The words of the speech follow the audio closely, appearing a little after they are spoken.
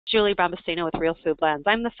Julie Bombastino with Real Food Blends.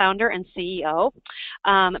 I'm the founder and CEO,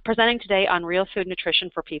 presenting today on real food nutrition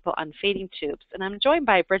for people on feeding tubes. And I'm joined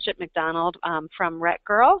by Bridget McDonald from Rett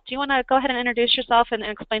Girl. Do you want to go ahead and introduce yourself and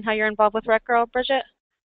explain how you're involved with Rett Girl, Bridget?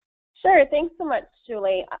 Sure. Thanks so much,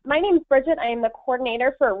 Julie. My name is Bridget. I am the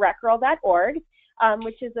coordinator for RettGirl.org,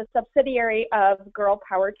 which is a subsidiary of Girl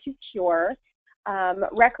Power to Cure.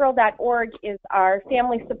 RettGirl.org is our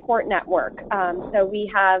family support network. So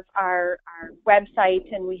we have our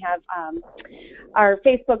website, and we have our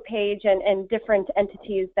Facebook page and different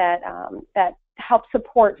entities that help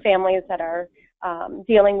support families that are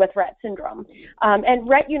dealing with Rett syndrome. And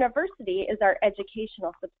Rett University is our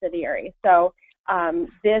educational subsidiary. So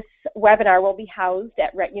this webinar will be housed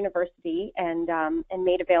at Rett University and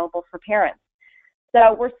made available for parents.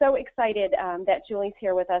 So we're so excited that Julie's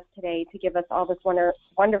here with us today to give us all this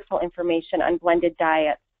wonderful information on blended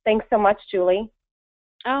diets. Thanks so much, Julie.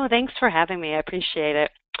 Oh, thanks for having me. I appreciate it.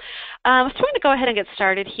 So we're going to go ahead and get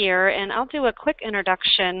started here, and I'll do a quick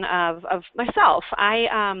introduction of myself. I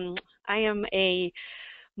am a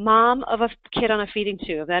mom of a kid on a feeding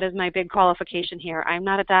tube. That is my big qualification here. I'm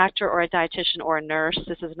not a doctor or a dietitian or a nurse.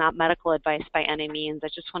 This is not medical advice by any means. I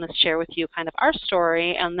just want to share with you kind of our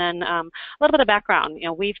story and then a little bit of background. You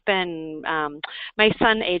know, we've been, my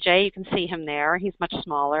son AJ, you can see him there. He's much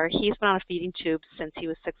smaller. He's been on a feeding tube since he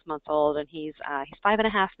was 6 months old, and he's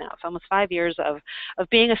 5.5 now. So almost 5 years of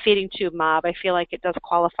being a feeding tube mom. I feel like it does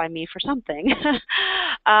qualify me for something.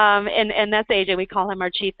 And that's AJ. We call him our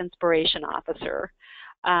Chief Inspiration Officer.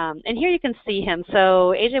 And here you can see him.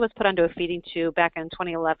 So AJ was put onto a feeding tube back in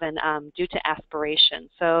 2011 due to aspiration.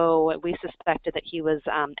 So we suspected that he was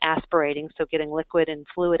aspirating, so getting liquid and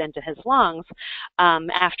fluid into his lungs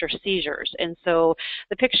after seizures. And so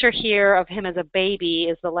the picture here of him as a baby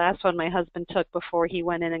is the last one my husband took before he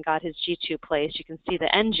went in and got his G-tube placed. You can see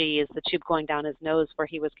the NG is the tube going down his nose where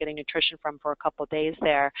he was getting nutrition from for a couple of days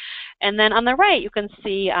there. And then on the right you can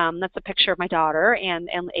see that's a picture of my daughter and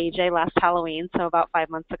AJ last Halloween, so about 5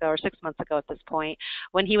 months ago or 6 months ago at this point,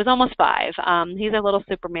 when he was almost 5. He's a little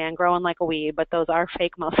Superman growing like a weed, but those are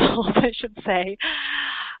fake muscles, I should say.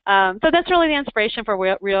 So that's really the inspiration for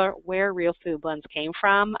where Real Food Blends came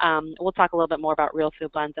from. We'll talk a little bit more about Real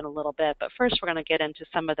Food Blends in a little bit, but first we're going to get into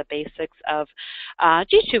some of the basics of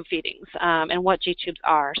G-tube feedings and what G-tubes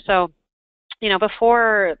are. So, you know,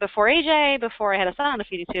 before AJ, before I had a son on a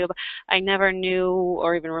feeding tube, I never knew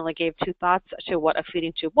or even really gave two thoughts to what a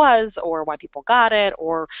feeding tube was or why people got it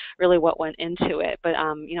or really what went into it. But,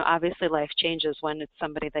 you know, obviously life changes when it's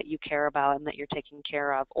somebody that you care about and that you're taking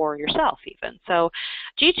care of, or yourself even. So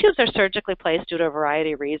G-tubes are surgically placed due to a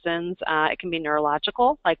variety of reasons. It can be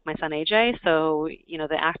neurological, like my son AJ. So, you know,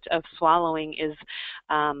 the act of swallowing is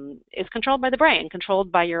controlled by the brain,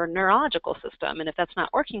 controlled by your neurological system. And if that's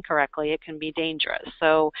not working correctly, it can be dangerous.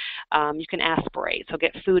 So you can aspirate, so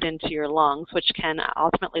get food into your lungs, which can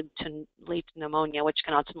ultimately lead to pneumonia, which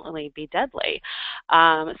can ultimately be deadly.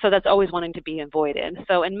 So that's always wanting to be avoided.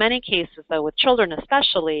 So in many cases, though, with children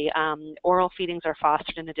especially, oral feedings are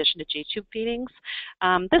fostered in addition to G-tube feedings.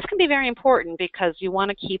 This can be very important because you want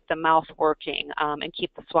to keep the mouth working and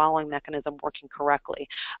keep the swallowing mechanism working correctly,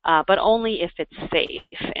 but only if it's safe.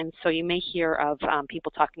 And so you may hear of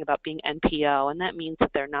people talking about being NPO, and that means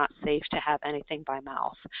that they're not safe to have anything by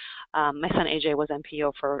mouth. My son AJ was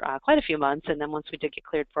NPO for quite a few months, and then once we did get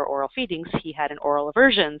cleared for oral feedings, he had an oral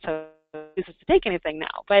aversion, so he refuses to take anything now.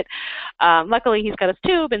 But luckily he's got his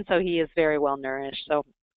tube, and so he is very well nourished. So.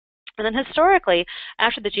 And then historically,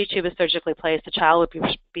 after the G-tube is surgically placed, the child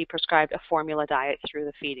would be prescribed a formula diet through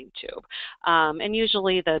the feeding tube. And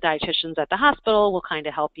usually the dietitians at the hospital will kind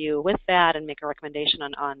of help you with that and make a recommendation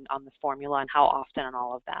on the formula and how often and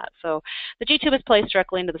all of that. So the G-tube is placed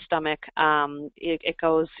directly into the stomach. It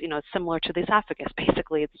goes, you know, similar to the esophagus.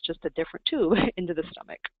 Basically, it's just a different tube into the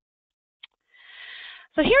stomach.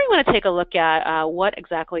 So here we want to take a look at what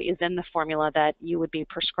exactly is in the formula that you would be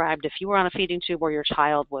prescribed if you were on a feeding tube or your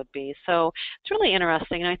child would be. So it's really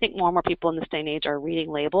interesting, and I think more and more people in this day and age are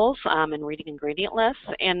reading labels and reading ingredient lists,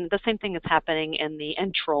 and the same thing is happening in the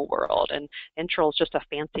enteral world, and enteral is just a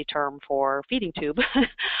fancy term for feeding tube.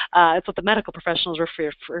 It's what the medical professionals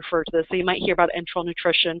refer to this, so you might hear about enteral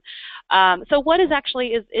nutrition. So what is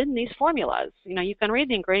actually in these formulas? You know, you can read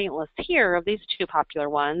the ingredient list here of these two popular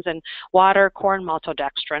ones, and water, corn maltodextrin,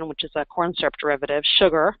 maltodextrin, which is a corn syrup derivative,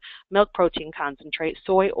 sugar, milk protein concentrate,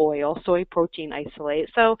 soy oil, soy protein isolate.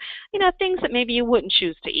 So, things that maybe you wouldn't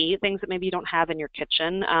choose to eat, things that maybe you don't have in your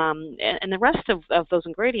kitchen. And the rest of those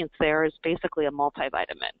ingredients there is basically a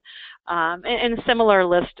multivitamin. And a similar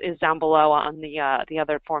list is down below on the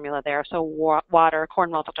other formula there. So water,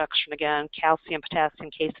 corn maltodextrin again, calcium, potassium,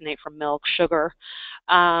 caseinate from milk, sugar.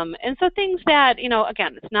 And so things that,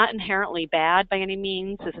 again, it's not inherently bad by any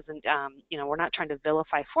means. This isn't, we're not trying to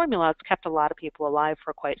vilify formula. It's kept a lot of people alive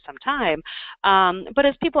for quite some time. But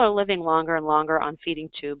as people are living longer and longer on feeding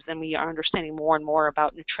tubes, and we are understanding more and more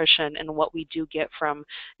about nutrition and what we do get from,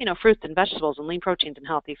 fruits and vegetables and lean proteins and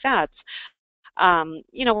healthy fats,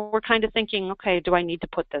 we're kind of thinking, okay, do I need to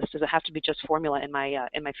put this? Does it have to be just formula in my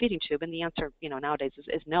feeding tube? And the answer, nowadays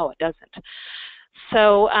is no, it doesn't.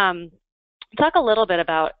 So talk a little bit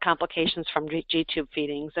about complications from G-tube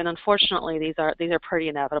feedings, and unfortunately, these are pretty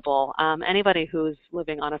inevitable. Anybody who's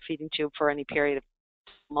living on a feeding tube for any period of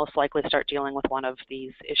most likely start dealing with one of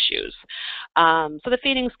these issues. So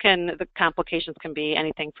the complications can be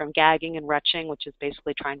anything from gagging and retching, which is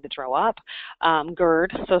basically trying to throw up,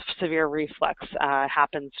 GERD, so severe reflux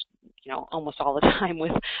happens almost all the time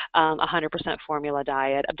with 100% formula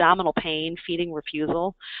diet, abdominal pain, feeding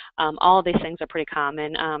refusal. All of these things are pretty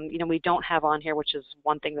common. We don't have on here, which is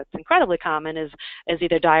one thing that's incredibly common, is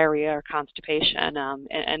either diarrhea or constipation.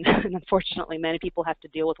 And unfortunately, many people have to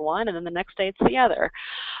deal with one, and then the next day it's the other.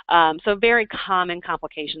 So very common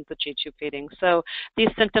complications with G-tube feeding. So these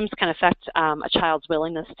symptoms can affect a child's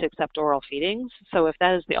willingness to accept oral feedings. So if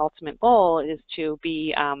that is the ultimate goal, is to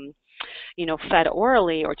be fed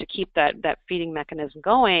orally or to keep that feeding mechanism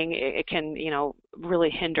going, it can, really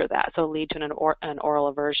hinder that, so lead to an oral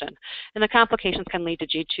aversion. And the complications can lead to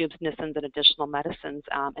G-tubes, Nissens, and additional medicines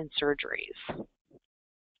and surgeries.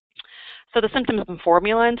 So the symptoms of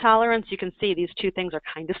formula intolerance, you can see these two things are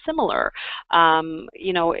kind of similar.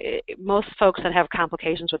 Most folks that have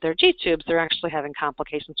complications with their G-tubes, they're actually having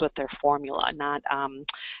complications with their formula,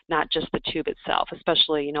 not just the tube itself,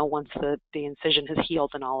 especially, once the incision has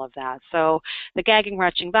healed and all of that. So the gagging,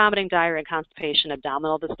 retching, vomiting, diarrhea, constipation,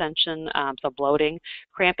 abdominal distension, so bloating,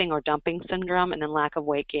 cramping or dumping syndrome, and then lack of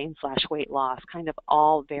weight gain / weight loss, kind of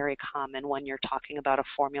all very common when you're talking about a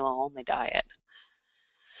formula-only diet.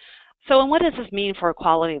 So, and what does this mean for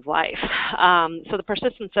quality of life? So the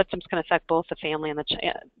persistent symptoms can affect both the family and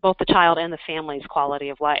both the child and the family's quality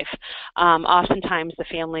of life. Oftentimes, the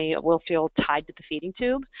family will feel tied to the feeding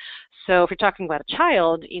tube. So, if you're talking about a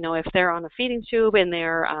child, if they're on a feeding tube and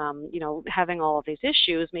they're, having all of these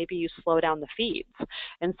issues, maybe you slow down the feeds.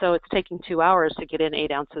 And so it's taking 2 hours to get in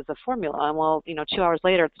 8 ounces of formula. And well, 2 hours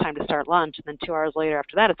later, it's time to start lunch, and then 2 hours later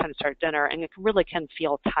after that, it's time to start dinner. And it really can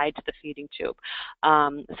feel tied to the feeding tube.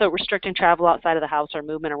 So restricting travel outside of the house or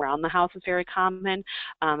movement around the house is very common.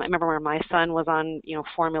 I remember when my son was on,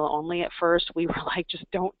 formula only at first, we were like, just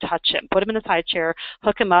don't touch him. Put him in a side chair,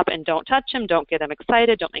 hook him up, and don't touch him. Don't get him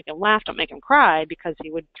excited. Don't make him laugh. Don't make him cry, because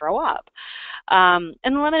he would throw up. And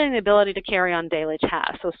limiting the ability to carry on daily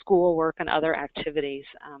tasks, so school, work, and other activities.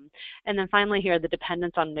 And then finally here, the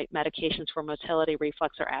dependence on medications for motility,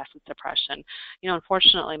 reflux, or acid suppression.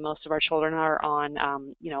 Unfortunately, most of our children are on,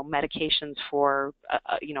 medications for,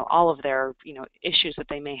 all of their, issues that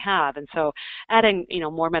they may have. And so adding,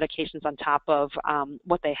 more medications on top of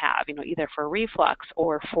what they have, either for reflux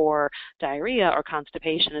or for diarrhea or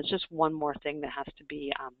constipation is just one more thing that has to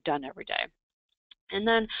be done every day. And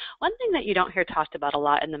then one thing that you don't hear talked about a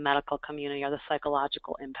lot in the medical community are the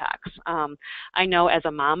psychological impacts. I know as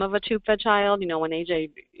a mom of a tube-fed child, when AJ,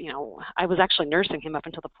 I was actually nursing him up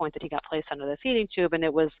until the point that he got placed under the feeding tube, and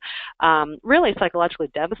it was really psychologically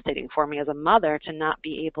devastating for me as a mother to not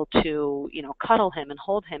be able to, cuddle him and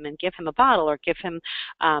hold him and give him a bottle or give him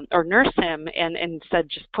or nurse him, and instead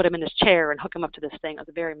just put him in his chair and hook him up to this thing. It was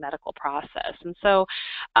a very medical process. And so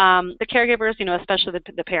the caregivers, especially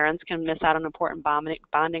the parents, can miss out on important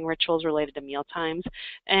bonding rituals related to meal times.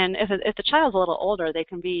 And if the child's a little older, they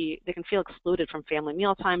can feel excluded from family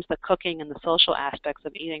meal times, the cooking and the social aspects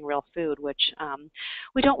of eating real food, which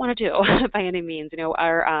we don't want to do by any means.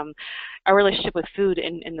 Our relationship with food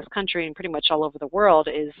in this country and pretty much all over the world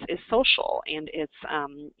is social, and it's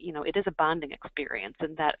it is a bonding experience,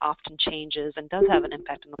 and that often changes and does have an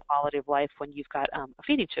impact on the quality of life when you've got a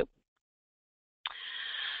feeding tube.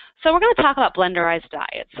 So we're going to talk about blenderized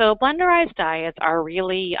diets. So blenderized diets are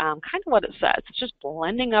really kind of what it says. It's just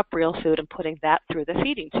blending up real food and putting that through the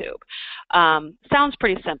feeding tube. Sounds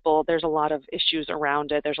pretty simple. There's a lot of issues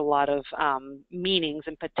around it. There's a lot of meanings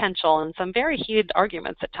and potential and some very heated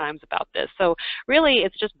arguments at times about this. So really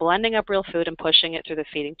it's just blending up real food and pushing it through the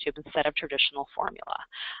feeding tube instead of traditional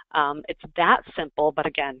formula. It's that simple, but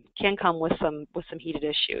again, can come with some heated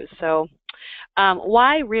issues. So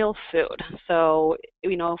why real food? So,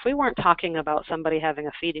 if we weren't talking about somebody having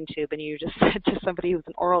a feeding tube and you just said to somebody who's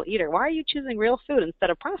an oral eater, why are you choosing real food instead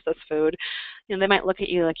of processed food? They might look at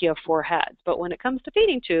you like you have four heads. But when it comes to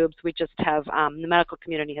feeding tubes, we just have, the medical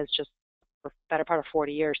community has just for the better part of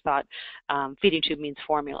 40 years thought feeding tube means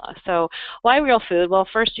formula. So why real food? Well,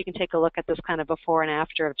 first you can take a look at this kind of before and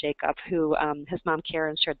after of Jacob, who his mom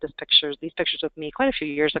Karen shared these pictures with me quite a few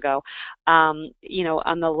years ago. On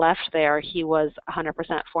the left there, he was 100%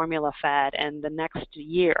 formula fed, and the next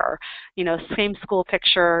year, same school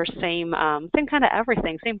picture, same kind of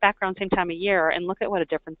everything, same background, same time of year, and look at what a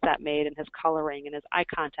difference that made in his coloring and his eye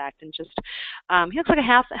contact, and just he looks like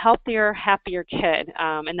a healthier, happier kid,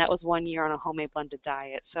 and that was 1 year on a homemade blended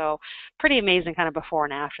diet. So pretty amazing kind of before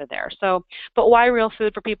and after there. So, but why real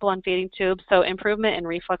food for people on feeding tubes? So improvement in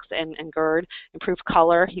reflux and GERD, improved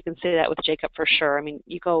color. You can see that with Jacob for sure. I mean,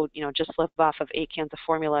 you go, just live off of 8 cans of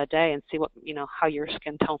formula a day and see what, how your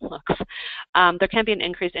skin tone looks. There can be an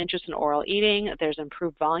increased interest in oral eating. There's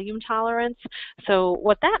improved volume tolerance. So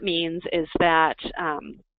what that means is that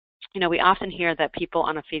we often hear that people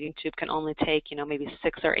on a feeding tube can only take, maybe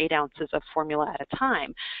 6 or 8 ounces of formula at a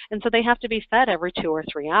time. And so they have to be fed every 2 or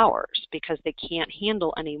 3 hours because they can't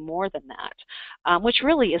handle any more than that, which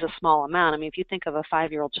really is a small amount. I mean, if you think of a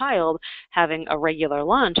 5-year-old child having a regular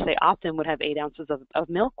lunch, they often would have 8 ounces of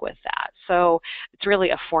milk with that. So it's really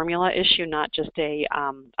a formula issue, not just a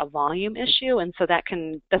volume issue. And so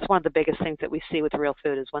that's one of the biggest things that we see with real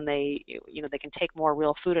food is when they can take more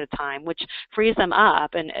real food at a time, which frees them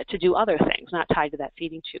up and to do other things, not tied to that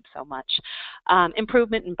feeding tube so much.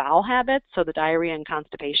 Improvement in bowel habits, so the diarrhea and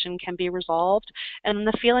constipation can be resolved, and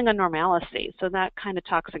the feeling of normalcy. So that kind of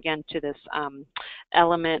talks again to this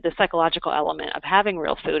element, the psychological element of having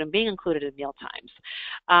real food and being included in meal times.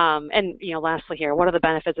 And lastly here, what are the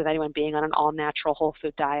benefits of anyone being on an all-natural whole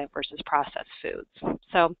food diet versus processed foods?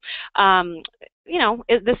 So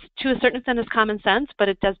this to a certain extent is common sense, but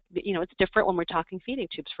it does, it's different when we're talking feeding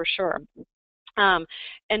tubes for sure.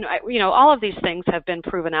 All of these things have been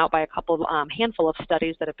proven out by a handful of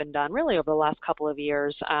studies that have been done really over the last couple of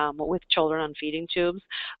years with children on feeding tubes.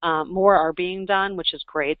 More are being done, which is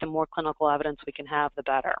great. The more clinical evidence we can have, the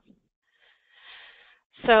better.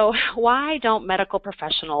 So why don't medical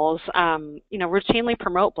professionals, routinely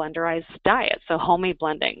promote blenderized diets, so homemade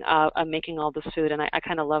blending of making all this food? And I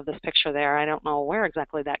kind of love this picture there. I don't know where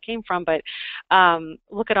exactly that came from, but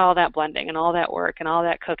look at all that blending and all that work and all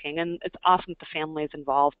that cooking. And it's awesome that the family is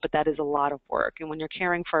involved, but that is a lot of work. And when you're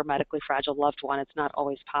caring for a medically fragile loved one, it's not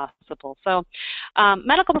always possible. So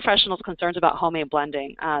medical professionals concerned about homemade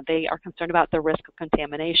blending, they are concerned about the risk of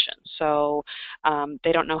contamination. So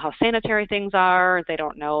they don't know how sanitary things are. They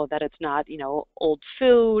don't know that it's not, old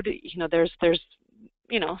food. There's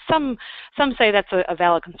some say that's a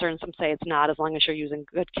valid concern. Some say it's not, as long as you're using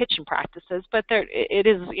good kitchen practices. But it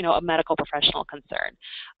is, a medical professional concern.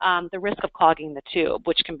 The risk of clogging the tube,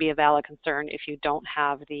 which can be a valid concern if you don't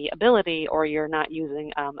have the ability or you're not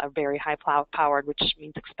using a very high-powered, which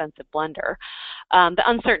means expensive blender. The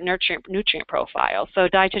uncertain nutrient profile. So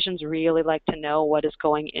dietitians really like to know what is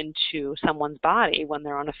going into someone's body when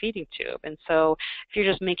they're on a feeding tube. And so if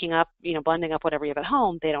you're just making up, blending up whatever you have at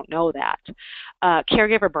home, they don't know that.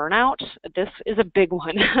 Caregiver burnout, this is a big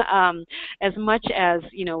one. As much as,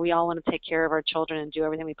 we all want to take care of our children and do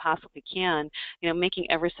everything we possibly can, making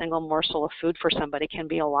every single morsel of food for somebody can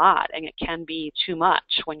be a lot, and it can be too much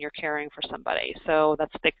when you're caring for somebody. So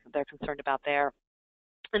that's what they're concerned about there.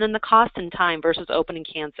 And then the cost and time versus opening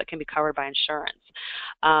cans that can be covered by insurance.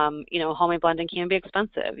 Homemade blending can be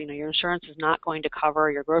expensive. Your insurance is not going to cover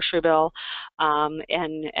your grocery bill and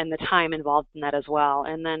the time involved in that as well.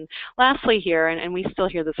 And then lastly here, and we still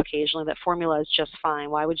hear this occasionally, that formula is just fine.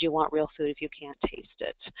 Why would you want real food if you can't taste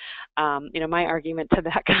it? My argument to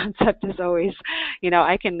that concept is always,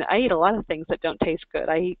 I eat a lot of things that don't taste good.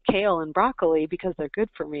 I eat kale and broccoli because they're good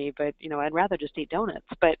for me, but, I'd rather just eat donuts.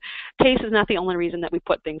 But taste is not the only reason that we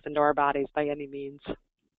put things into our bodies by any means.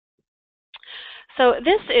 So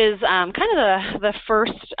this is kind of the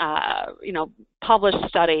first, published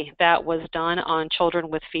study that was done on children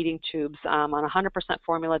with feeding tubes on a 100%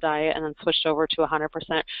 formula diet and then switched over to a 100%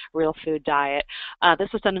 real food diet. This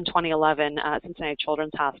was done in 2011 at Cincinnati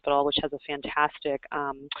Children's Hospital, which has a fantastic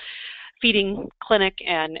feeding clinic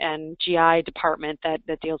and GI department that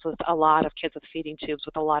deals with a lot of kids with feeding tubes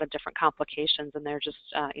with a lot of different complications, and they're just,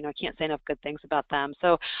 I can't say enough good things about them.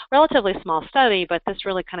 So relatively small study, but this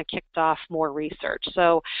really kind of kicked off more research.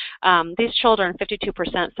 So these children,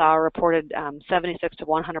 52% saw a reported 76 to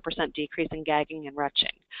 100% decrease in gagging and retching.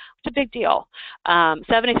 It's a big deal.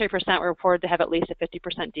 73% were reported to have at least a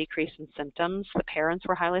 50% decrease in symptoms. The parents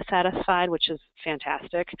were highly satisfied, which is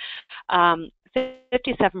fantastic.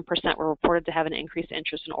 57% were reported to have an increased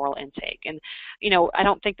interest in oral intake. And, I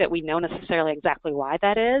don't think that we know necessarily exactly why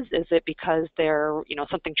that is. Is it because they're,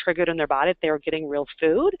 something triggered in their body, they were getting real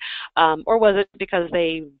food? Or was it because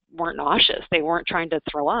they weren't nauseous, they weren't trying to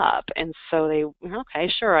throw up? And so they,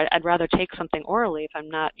 okay, sure, I'd rather take something orally if I'm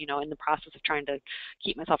not, in the process of trying to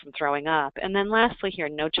keep myself from throwing up. And then lastly here,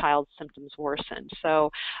 no child's symptoms worsened. So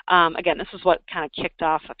again, this is what kind of kicked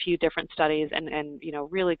off a few different studies and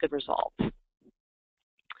really good results.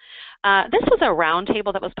 This was a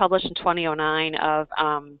roundtable that was published in 2009 of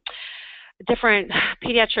different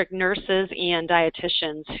pediatric nurses and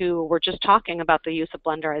dietitians who were just talking about the use of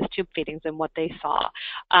blenderized tube feedings and what they saw.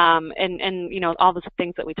 And all the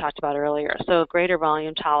things that we talked about earlier. So greater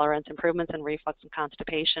volume tolerance, improvements in reflux and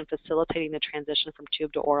constipation, facilitating the transition from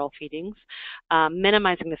tube to oral feedings,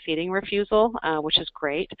 minimizing the feeding refusal, which is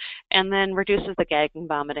great, and then reduces the gagging,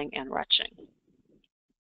 vomiting, and retching.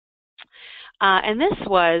 And this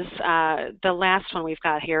was, the last one we've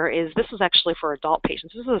got here this was actually for adult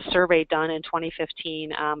patients. This was a survey done in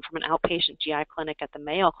 2015 from an outpatient GI clinic at the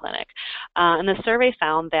Mayo Clinic. And the survey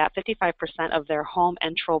found that 55% of their home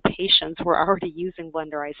enteral patients were already using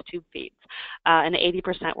blenderized tube feeds, and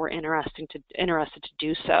 80% were interested to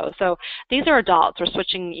do so. So these are adults. We're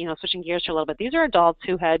switching gears here a little bit. These are adults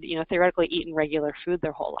who had, theoretically eaten regular food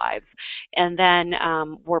their whole lives, and then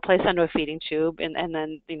were placed onto a feeding tube, and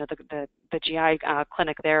then, the GI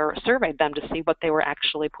clinic there surveyed them to see what they were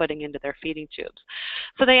actually putting into their feeding tubes.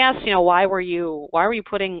 So they asked, why were you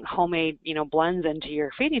putting homemade, blends into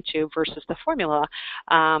your feeding tube versus the formula?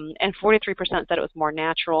 And 43% said it was more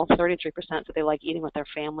natural. 33% said they like eating what their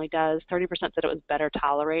family does. 30% said it was better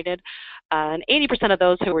tolerated. And 80% of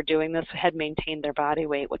those who were doing this had maintained their body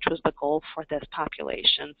weight, which was the goal for this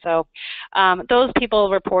population. So those people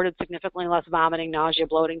reported significantly less vomiting, nausea,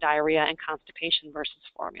 bloating, diarrhea, and constipation versus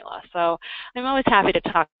formula. So I'm always happy to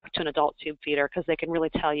talk to an adult tube feeder because they can really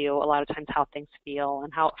tell you a lot of times how things feel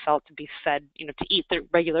and how it felt to be fed, to eat the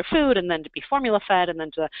regular food and then to be formula fed and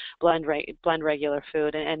then to blend regular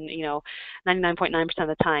food. And 99.9% of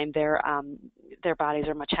the time their bodies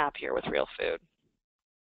are much happier with real food.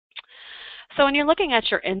 So when you're looking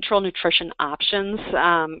at your enteral nutrition options,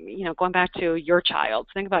 going back to your child,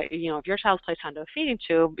 think about, if your child's placed onto a feeding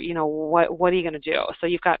tube, what are you going to do? So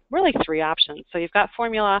you've got really three options. So you've got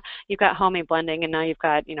formula, you've got homemade blending, and now you've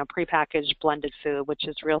got, prepackaged blended food, which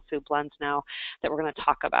is Real Food Blends now that we're going to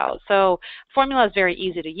talk about. So formula is very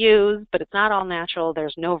easy to use, but it's not all natural.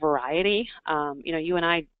 There's no variety. You and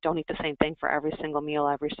I don't eat the same thing for every single meal,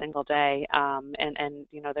 every single day. And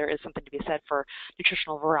there is something to be said for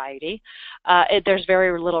nutritional variety. There's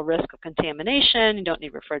very little risk of contamination. You don't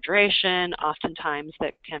need refrigeration. Oftentimes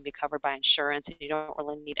that can be covered by insurance, and you don't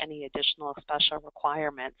really need any additional special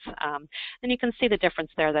requirements. And you can see the difference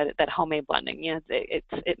there that homemade blending,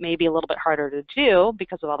 it may be a little bit harder to do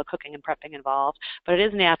because of all the cooking and prepping involved, but it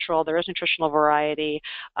is natural. There is nutritional variety.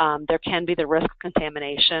 There can be the risk of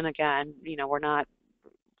contamination. Again, we're not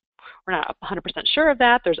 100% sure of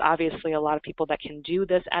that. There's obviously a lot of people that can do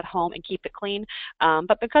this at home and keep it clean,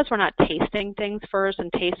 but because we're not tasting things first,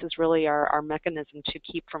 and taste is really our mechanism to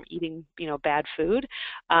keep from eating, bad food,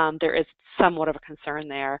 there is somewhat of a concern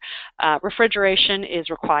there. Refrigeration is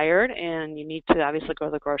required, and you need to obviously go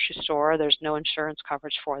to the grocery store. There's no insurance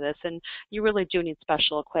coverage for this, and you really do need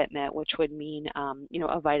special equipment, which would mean,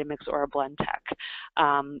 a Vitamix or a Blend Tech,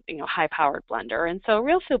 high-powered blender. And so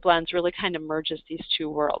Real Food Blends really kind of merges these two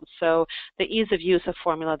worlds. So the ease of use of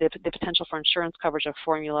formula, the potential for insurance coverage of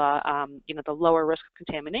formula, the lower risk of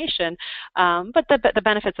contamination, but the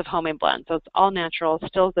benefits of homemade blends. So it's all natural,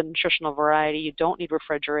 still the nutritional variety. You don't need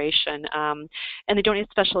refrigeration, and they don't need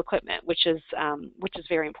special equipment, which is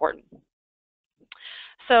very important.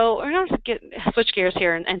 So we're going to switch gears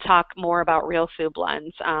here and talk more about real food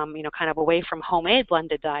blends, kind of away from homemade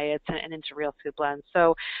blended diets and into real food blends.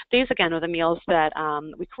 So these, again, are the meals that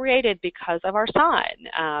we created because of our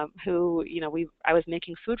son, who, I was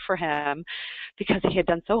making food for him because he had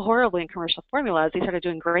done so horribly in commercial formulas. He started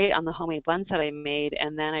doing great on the homemade blends that I made,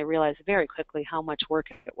 and then I realized very quickly how much work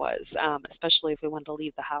it was, especially if we wanted to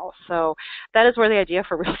leave the house. So that is where the idea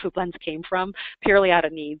for real food blends came from, purely out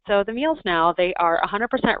of need. So the meals now, they are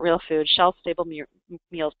 100% real food, shelf-stable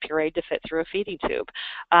meals pureed to fit through a feeding tube.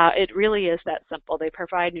 It really is that simple. They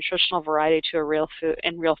provide nutritional variety to real food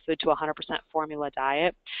to a 100% formula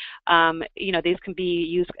diet. These can be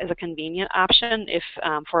used as a convenient option if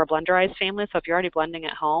for a blenderized family. So if you're already blending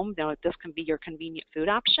at home, this can be your convenient food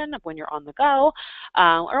option when you're on the go,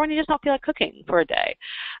 or when you just don't feel like cooking for a day.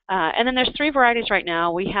 And then there's 3 varieties right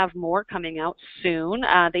now. We have more coming out soon.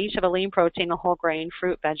 They each have a lean protein, a whole grain,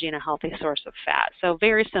 fruit, veggie, and a healthy source of fat. So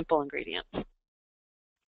very simple ingredients.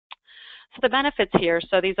 So the benefits here,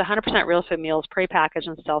 so these 100% real food meals, pre-packaged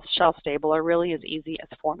and shelf stable, are really as easy as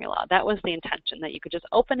formula. That was the intention, that you could just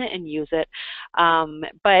open it and use it,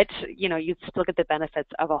 but you'd still get the benefits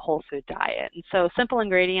of a whole food diet. And so simple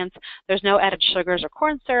ingredients, there's no added sugars or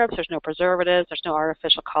corn syrups, there's no preservatives, there's no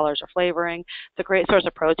artificial colors or flavoring. It's a great source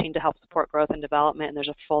of protein to help support growth and development, and there's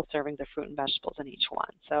a full serving of fruit and vegetables in each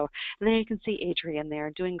one. So, and then you can see Adrian there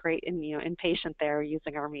doing great and impatient there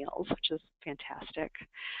using our meals, which is fantastic.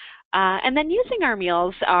 And then using our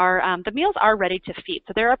meals, the meals are ready to feed.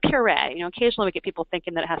 So they're a puree. Occasionally we get people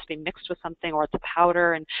thinking that it has to be mixed with something or it's a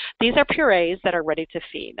powder. And these are purees that are ready to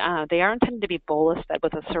feed. They are intended to be bolus fed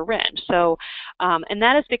with a syringe. So, and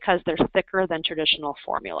that is because they're thicker than traditional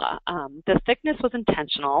formula. The thickness was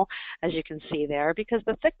intentional, as you can see there, because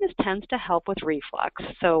the thickness tends to help with reflux.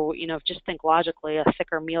 So, just think logically, a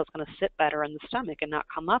thicker meal is going to sit better in the stomach and not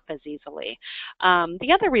come up as easily.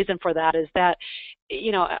 The other reason for that is that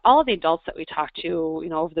all of the adults that we talked to,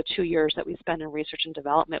 over the 2 years that we spent in research and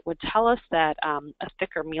development would tell us that a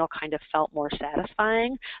thicker meal kind of felt more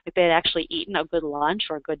satisfying, like they had actually eaten a good lunch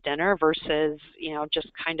or a good dinner versus, just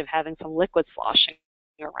kind of having some liquid sloshing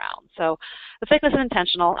around. So the thickness is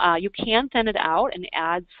intentional. You can thin it out and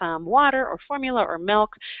add some water or formula or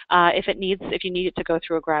milk if you need it to go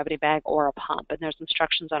through a gravity bag or a pump. And there's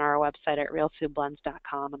instructions on our website at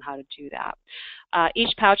RealFoodBlends.com on how to do that.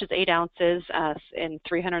 Each pouch is 8 ounces in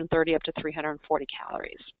 330 up to 340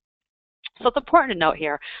 calories. So it's important to note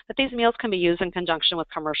here that these meals can be used in conjunction with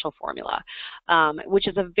commercial formula, which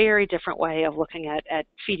is a very different way of looking at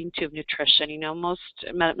feeding tube nutrition. Most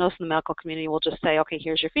in the medical community will just say, okay,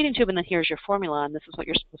 here's your feeding tube and then here's your formula and this is what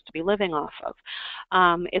you're supposed to be living off of.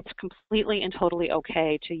 It's completely and totally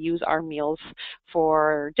okay to use our meals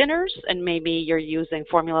for dinners, and maybe you're using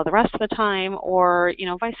formula the rest of the time, or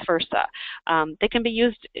vice versa. They can be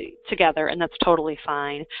used together, and that's totally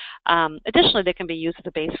fine. Additionally, they can be used as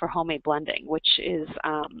a base for homemade blending, which is,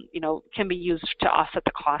 can be used to offset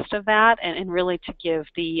the cost of that and really to give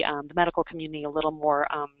the medical community a little more,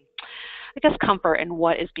 comfort in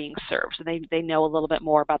what is being served. So they know a little bit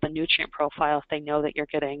more about the nutrient profile if they know that you're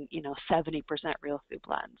getting, 70% real food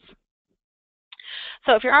blends.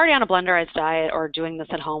 So if you're already on a blenderized diet or doing this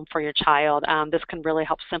at home for your child, this can really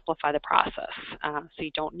help simplify the process. So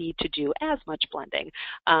you don't need to do as much blending.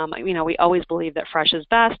 We always believe that fresh is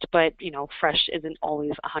best, but fresh isn't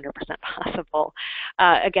always 100% possible.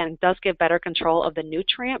 Again, it does give better control of the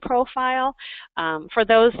nutrient profile. For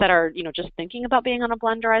those that are just thinking about being on a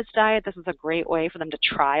blenderized diet, this is a great way for them to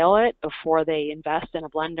trial it before they invest in a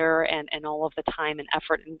blender and all of the time and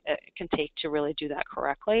effort it can take to really do that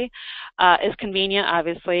correctly. It's convenient,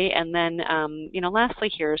 obviously, and then lastly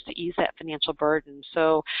here is to ease that financial burden.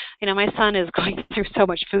 So my son is going through so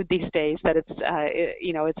much food these days that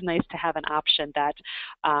it's nice to have an option that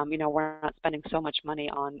we're not spending so much money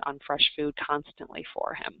on fresh food constantly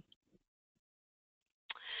for him.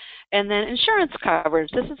 And then insurance coverage.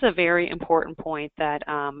 This is a very important point that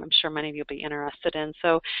I'm sure many of you will be interested in.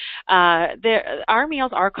 So our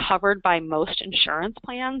meals are covered by most insurance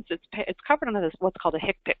plans. It's covered under what's called a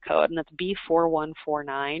HCPCS code, and that's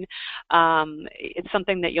B4149. It's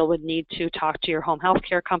something that you'll need to talk to your home health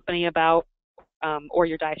care company about, or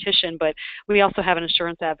your dietitian, but we also have an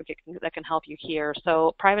insurance advocate that can help you here.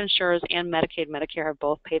 So private insurers and Medicaid, Medicare have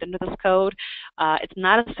both paid under this code. It's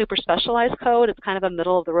not a super specialized code. It's kind of a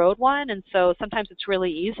middle of the road one, and so sometimes it's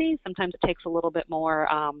really easy. Sometimes it takes a little bit more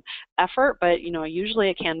effort, but usually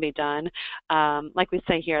it can be done. Like we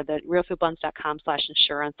say here, the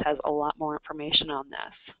RealFoodBlends.com/insurance has a lot more information on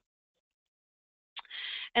this.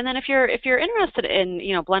 And then if you're interested in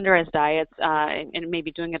blenderized diets and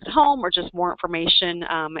maybe doing it at home or just more information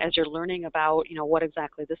as you're learning about what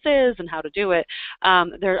exactly this is and how to do it,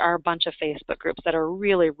 there are a bunch of Facebook groups that are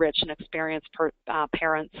really rich and experienced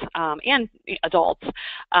parents and adults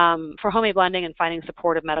for homemade blending and finding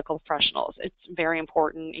supportive medical professionals. It's very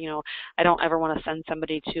important. I don't ever want to send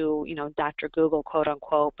somebody to Dr. Google, quote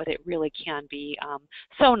unquote, but it really can be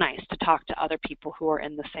so nice to talk to other people who are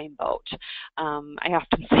in the same boat. I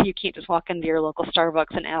often say you can't just walk into your local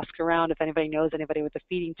Starbucks and ask around if anybody knows anybody with a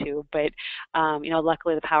feeding tube, but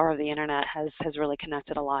luckily the power of the internet has really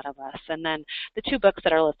connected a lot of us. And then the two books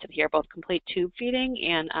that are listed here, both Complete Tube Feeding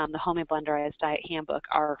and the Homemade Blenderized Diet Handbook,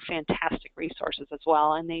 are fantastic resources as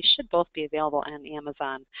well, and they should both be available on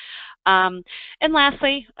Amazon. And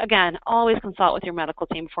lastly, again, always consult with your medical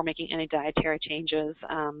team before making any dietary changes,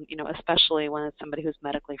 especially when it's somebody who's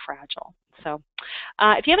medically fragile. So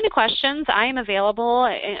if you have any questions, I am available.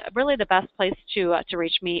 Really the best place to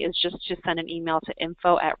reach me is just to send an email to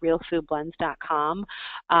info@RealFoodBlends.com.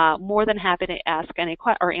 More than happy to ask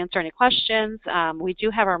or answer any questions. We do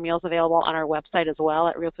have our meals available on our website as well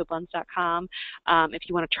at RealFoodBlends.com if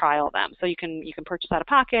you want to trial them. So you can purchase out of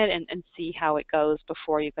pocket and see how it goes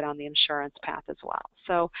before you go down the insurance path as well.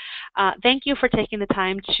 So thank you for taking the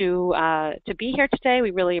time to be here today.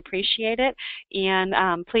 We really appreciate it. And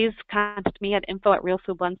please contact me at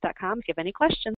info@RealFoodBlends.com if you have any questions.